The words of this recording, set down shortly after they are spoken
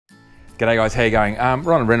G'day guys, how you going?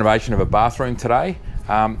 We're on a renovation of a bathroom today.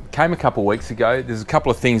 Came a couple of weeks ago. There's a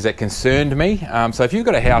couple of things that concerned me. So if you've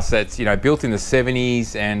got a house that's built in the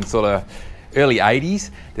 70s and sort of early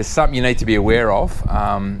 80s, there's something you need to be aware of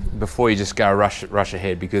before you just go rush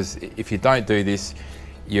ahead, because if you don't do this,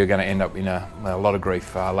 you're going to end up in a lot of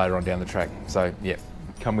grief later on down the track. So yeah,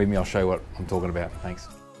 come with me, I'll show you what I'm talking about. Thanks.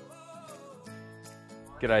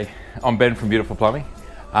 G'day, I'm Ben from Beautiful Plumbing.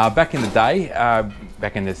 Back in the day,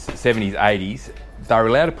 back in the 70s, 80s, they were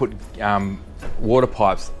allowed to put water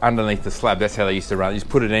pipes underneath the slab. That's how they used to run. You just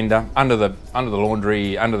put it under the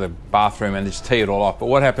laundry, under the bathroom, and just tee it all off. But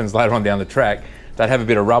what happens later on down the track, they'd have a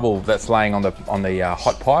bit of rubble that's laying on the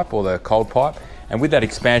hot pipe or the cold pipe, and with that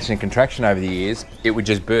expansion and contraction over the years, it would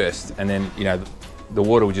just burst, and then the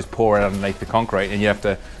water would just pour out underneath the concrete, and you have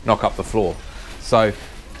to knock up the floor. So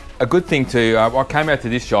a good thing to, I came out to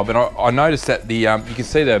this job and I noticed that you can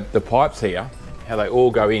see the pipes here, how they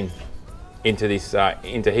all go into this,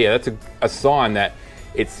 into here. That's a sign that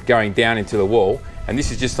it's going down into the wall, and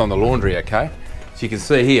this is just on the laundry, okay? So you can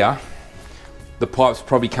see here, the pipes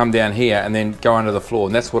probably come down here and then go under the floor,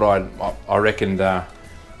 and that's what I reckoned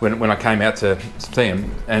when I came out to see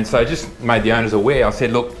them. And so I just made the owners aware. I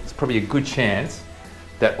said, look, it's probably a good chance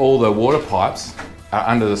that all the water pipes are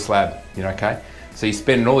under the slab, okay? So you're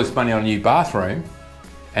spending all this money on a new bathroom,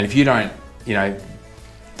 and if you don't,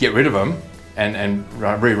 get rid of them and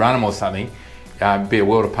rerun them or something, be a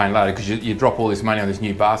world of pain later, because you drop all this money on this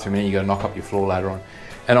new bathroom and then you got to knock up your floor later on.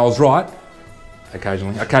 And I was right,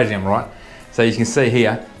 occasionally I'm right. So you can see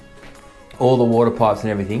here, all the water pipes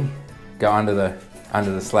and everything go under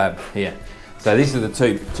the slab here. So these are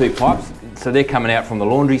the two pipes. So they're coming out from the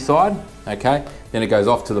laundry side, okay? Then it goes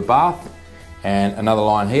off to the bath, and another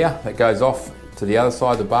line here that goes off to the other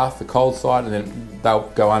side of the bath, the cold side, and then they'll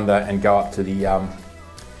go under and go up to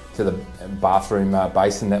the bathroom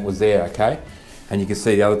basin that was there, okay? And you can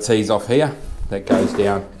see the other tees off here that goes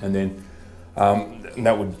down, and then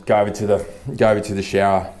that would go over to the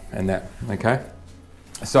shower and that, okay?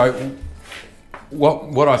 So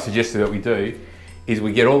what I suggested that we do is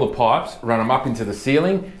we get all the pipes, run them up into the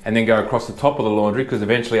ceiling, and then go across the top of the laundry, because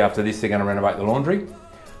eventually after this they're going to renovate the laundry.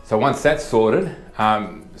 So once that's sorted,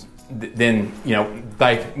 then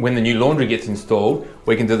when the new laundry gets installed,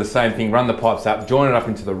 we can do the same thing, run the pipes up, join it up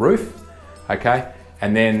into the roof, okay?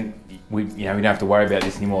 And then we don't have to worry about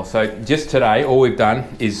this anymore. So just today, all we've done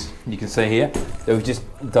is, you can see here, that we've just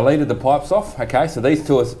deleted the pipes off, okay? So these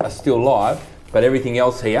two are still live, but everything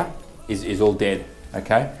else here is all dead,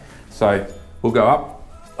 okay? So we'll go up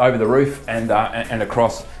over the roof and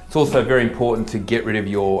across. It's also very important to get rid of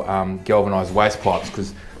your galvanised waste pipes,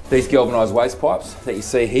 because these galvanised waste pipes that you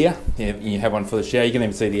see here, you have one for the shower, you can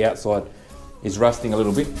even see the outside is rusting a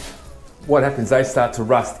little bit. What happens, they start to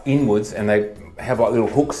rust inwards, and they have like little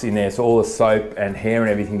hooks in there, so all the soap and hair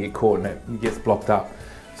and everything get caught and it gets blocked up.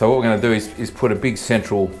 So what we're going to do is put a big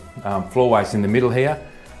central floor waste in the middle here.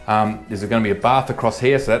 There's going to be a bath across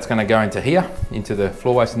here, so that's going to go into here, into the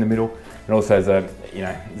floor waste in the middle, and also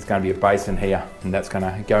there's going to be a basin here, and that's going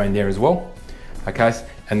to go in there as well. Okay,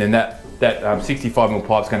 and then that 65mm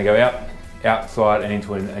pipe is going to go outside and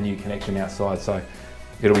into a new connection outside, so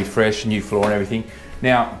it'll be fresh, new floor and everything.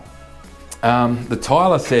 Now, the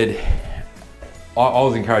tiler said, I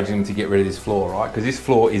was encouraging him to get rid of this floor, right? Because this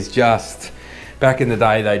floor is just, back in the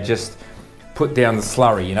day, they just put down the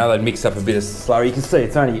slurry, they'd mix up a bit of slurry. You can see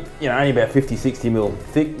it's only, only about 50-60mm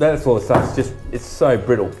thick. That's all the stuff. It's so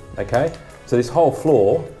brittle, okay? So this whole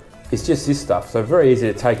floor, it's just this stuff, so very easy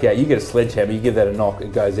to take out. You get a sledgehammer, you give that a knock,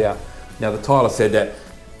 it goes out. Now the tiler said that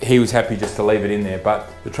he was happy just to leave it in there, but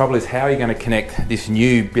the trouble is, how are you going to connect this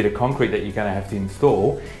new bit of concrete that you're going to have to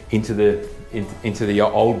install into the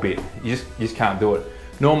old bit? You just can't do it.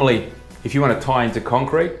 Normally, if you want to tie into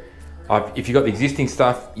concrete, if you've got the existing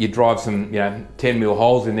stuff, you drive some 10mm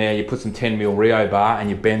holes in there, you put some 10mm Rio bar and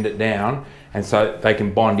you bend it down, and so they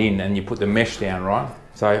can bond in, and you put the mesh down, right?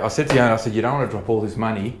 So I said to the owner, I said, you don't want to drop all this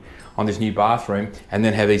money on this new bathroom and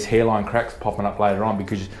then have these hairline cracks popping up later on,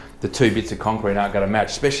 because the two bits of concrete aren't going to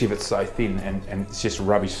match, especially if it's so thin and it's just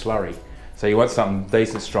rubbish slurry. So you want something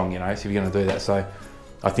decent, strong, so if you're going to do that. So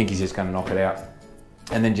I think he's just going to knock it out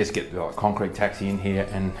and then just get the concrete taxi in here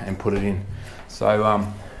and put it in. So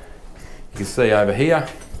you can see over here,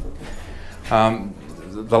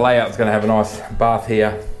 the layout's going to have a nice bath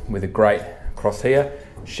here with a grate across here,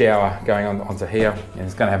 shower going onto here, and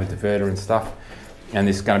it's going to have a diverter and stuff. And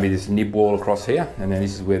there's going to be this nib wall across here, and then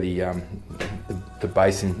this is where the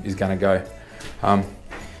basin is going to go.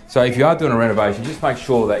 So if you are doing a renovation, just make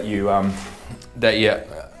sure that you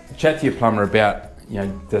chat to your plumber about,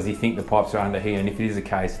 does he think the pipes are under here, and if it is the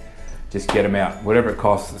case, just get them out. Whatever it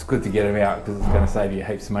costs, it's good to get them out because it's going to save you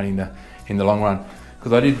heaps of money in the long run.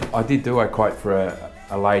 Because I did do a quote for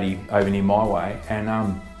a lady over near my way,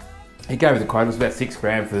 and he gave her the quote. It was about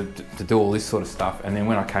 $6,000 to do all this sort of stuff. And then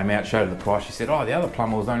when I came out, showed her the price, she said, "Oh, the other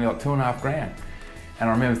plumber was only like $2,500." And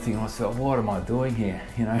I remember thinking to myself, what am I doing here?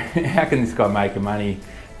 You know, how can this guy make money?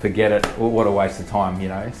 Forget it. What a waste of time, you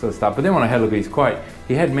know, sort of stuff. But then when I had a look at his quote,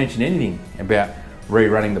 he hadn't mentioned anything about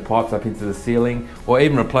rerunning the pipes up into the ceiling or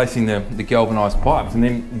even replacing the galvanised pipes. And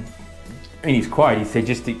then in his quote, he said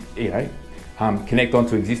just to, you know, connect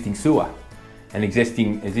onto existing sewer and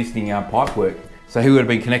existing pipe work. So he would have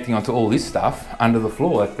been connecting onto all this stuff under the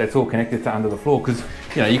floor. That's all connected to under the floor, because,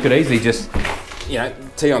 you know, you could easily just, you know,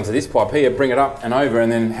 tee onto this pipe here, bring it up and over,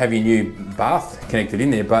 and then have your new bath connected in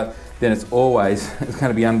there. But then it's going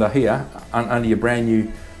to be under here, under your brand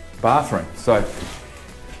new bathroom. So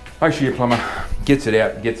make sure your plumber gets it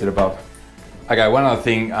out, gets it above. Okay, one other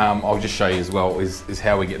thing I'll just show you as well is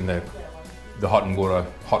how we're getting the hot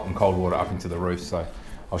and cold water up into the roof. So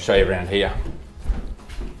I'll show you around here.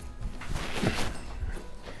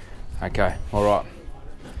 Okay, all right.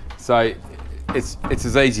 So it's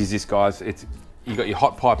as easy as this, guys. You got your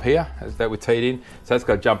hot pipe here that we're teed in, so that's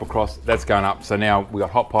got to jump across, that's going up. So now we got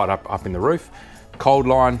hot pipe up in the roof, cold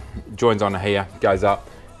line joins onto here, goes up,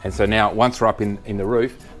 and so now once we're up in the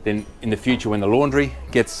roof, then in the future when the laundry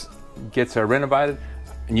gets renovated,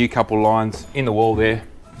 a new couple lines in the wall there,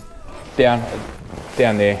 down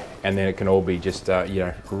there, and then it can all be just you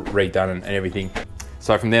know, redone and everything.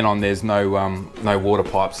 So from then on, there's no water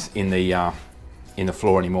pipes in the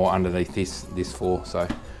floor anymore underneath this floor. So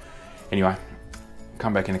anyway,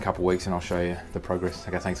 come back in a couple of weeks and I'll show you the progress.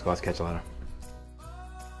 Okay, thanks guys, catch you later.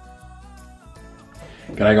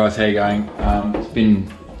 G'day guys, how you going? It's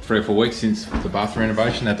been 3 or 4 weeks since the bathroom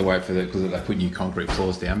renovation. They had to wait for because they put new concrete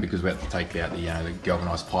floors down because we had to take out the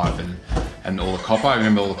galvanised pipe and all the copper.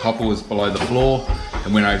 Remember, all the copper was below the floor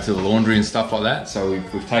and went over to the laundry and stuff like that. So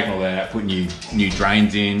we've taken all that out, put new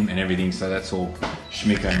drains in and everything. So that's all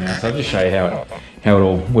schmicko now. So I'll just show you how it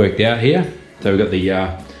all worked out here. So we've got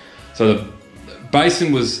the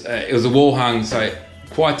basin was it was a wall hung, so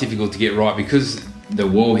quite difficult to get right because the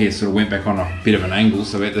wall here sort of went back on a bit of an angle,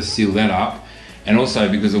 so we had to seal that up. And also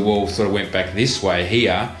because the wall sort of went back this way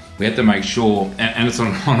here, we had to make sure, and it's on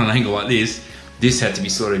an angle like this had to be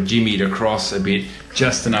sort of jimmied across a bit,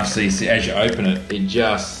 just enough so you see as you open it, it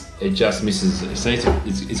just misses. See,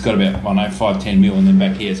 it's got about, I don't know, 5-10 mil, and then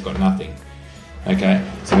back here it's got nothing. Okay,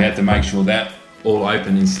 so we had to make sure that all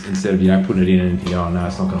open instead of, you know, putting it in and thinking, oh no,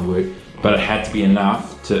 it's not going to work. But it had to be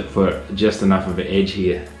enough for just enough of an edge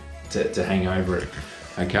here to hang over it.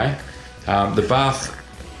 Okay, the bath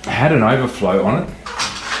had an overflow on it.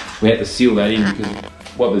 We had to seal that in because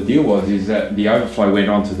what the deal was is that the overflow went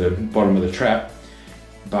onto the bottom of the trap,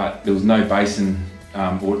 but there was no basin,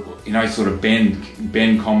 or, you know, sort of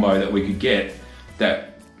bend combo that we could get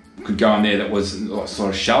that could go in there that was sort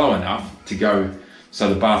of shallow enough to go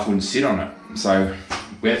so the bath wouldn't sit on it. So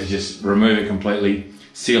we had to just remove it completely,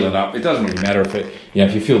 seal it up. It doesn't really matter if it, you know,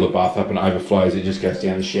 if you fill the bath up and it overflows, it just goes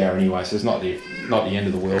down the shower anyway. So it's not the end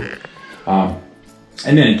of the world.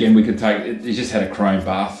 And then again, we could take it just had a chrome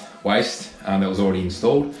bath waste that was already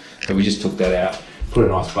installed, so we just took that out, put a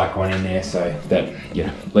nice black one in there, so that, you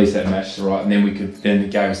know, at least that matched right. And then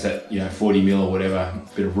it gave us that, you know, 40 mil or whatever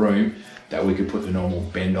bit of room that we could put the normal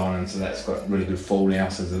bend on, and so that's got really good fall now.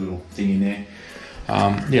 So there's a little thing in there.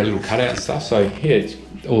 Yeah, little cutout and stuff. So yeah,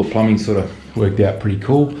 all the plumbing sort of worked out pretty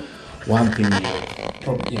cool. One thing,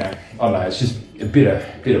 probably, you know, I don't know, it's just a bit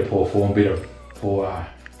of poor form, bit of poor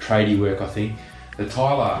tradie work, I think. The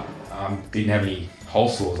tiler didn't have any hole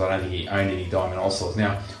saws. I don't think he owned any diamond hole saws.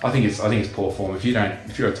 Now, I think it's poor form. If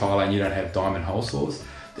you're a tiler and you don't have diamond hole saws,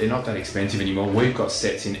 they're not that expensive anymore. We've got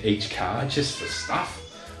sets in each car just for stuff.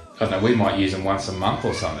 I don't know, we might use them once a month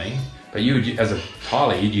or something, but you would, as a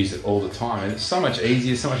tiler, you'd use it all the time, and it's so much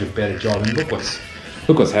easier, so much a better job. And look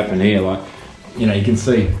what's happened here. Like, you know, you can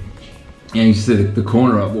see the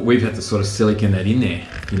corner of what we've had to sort of silicone that in there.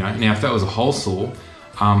 You know, now if that was a hole saw,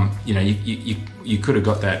 you know, you could have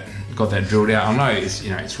got that drilled out. I know it's,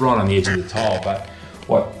 you know, it's right on the edge of the tile, but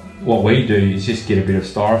what we do is just get a bit of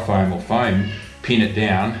styrofoam or foam, pin it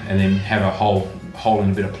down, and then have a hole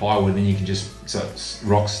in a bit of plywood. Then you can just, so it's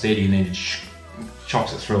rock steady, and then it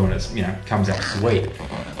chocks it through, and it's, you know, comes out sweet.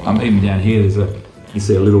 Even down here, you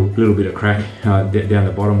see a little bit of crack down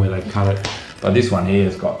the bottom where they cut it, but this one here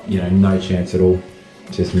has got, you know, no chance at all.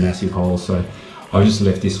 Just massive holes. So I've just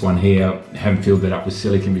left this one here, haven't filled it up with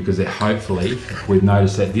silicone, because hopefully we've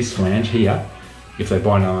noticed that this flange here, if they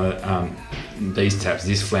buy another, these taps,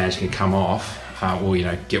 this flange can come off, or, you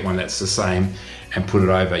know, get one that's the same, and put it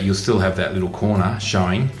over, you'll still have that little corner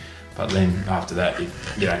showing, but then after that,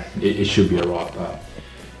 it should be alright. But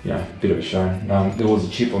a bit of a shame. There was a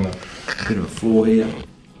chip on the bit of a floor here,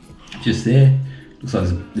 just there. Looks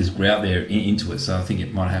like there's grout there into it, so I think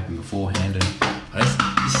it might have happened beforehand. And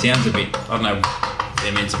this sounds a bit, I don't know,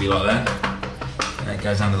 they're meant to be like that. And it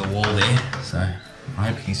goes under the wall there, so I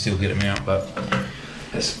hope you can still get them out, but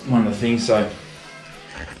that's one of the things. So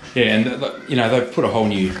yeah, and they've put a whole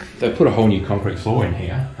new concrete floor in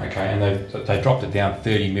here, okay, and they dropped it down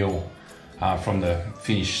 30 mil from the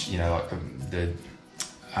finish, like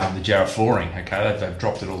the Jarrah flooring, okay. They've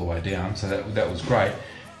dropped it all the way down, so that was great,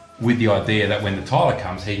 with the idea that when the tiler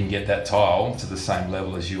comes, he can get that tile to the same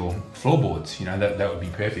level as your floorboards. That would be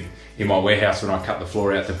perfect. In my warehouse, when I cut the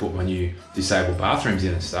floor out to put my new disabled bathrooms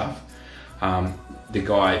in and stuff, the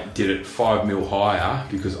guy did it 5 mil higher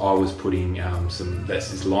because I was putting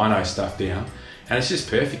this lino stuff down, and it's just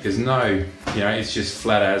perfect. There's no, it's just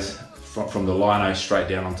flat as from the lino straight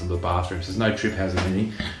down onto the bathrooms. There's no trip hazard or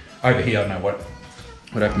anything. Over here, I don't know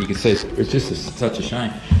what happened. You can see it's just such a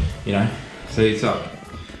shame, See, it's up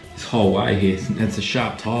this whole way here. It's a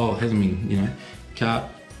sharp tile. It hasn't been, cut,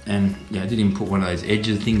 and I didn't even put one of those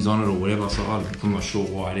edges things on it or whatever. So I'm not sure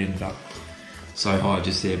why it ended up so high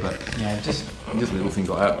just there, but just little things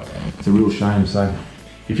like that. It's a real shame. So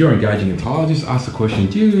if you're engaging a tile, just ask the question: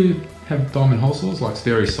 do you have diamond hole saws, like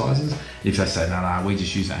various sizes? If they say no, we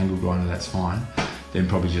just use an angle grinder, that's fine. Then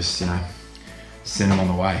probably just send them on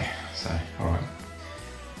the way. So all right.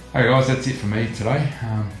 Okay guys, that's it for me today.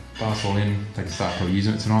 Bath's all in, they can start probably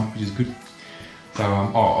using it tonight, which is good. So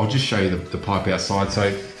I'll just show you the pipe outside.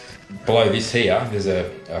 So below this here, there's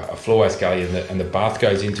a floorways gully, and the bath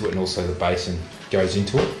goes into it, and also the basin goes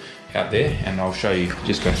into it out there. And I'll show you,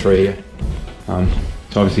 just go through here.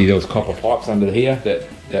 So obviously there was copper pipes under here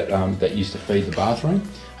that used to feed the bathroom.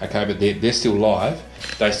 Okay, but they're still live.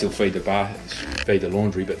 They still feed the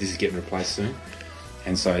laundry, but this is getting replaced soon.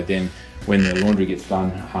 And so then when the laundry gets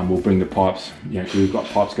done, we'll bring the pipes, we've got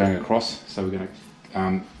pipes going across, so we're going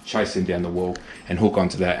to chase them down the wall and hook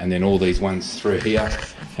onto that, and then all these ones through here.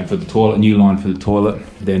 And for the toilet, new line for the toilet,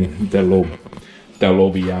 then they'll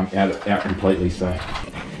all be out completely. So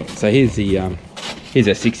here's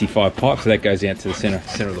our 65 pipe, so that goes out to the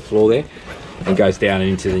center of the floor there, and goes down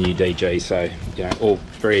into the new DG. So all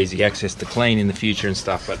very easy access to clean in the future and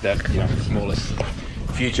stuff, but that it's more or less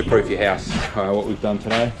future-proof your house. What we've done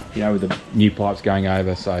today, with the new pipes going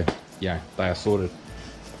over, so they are sorted.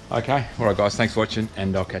 Okay, all right guys, thanks for watching,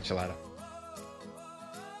 and I'll catch you later.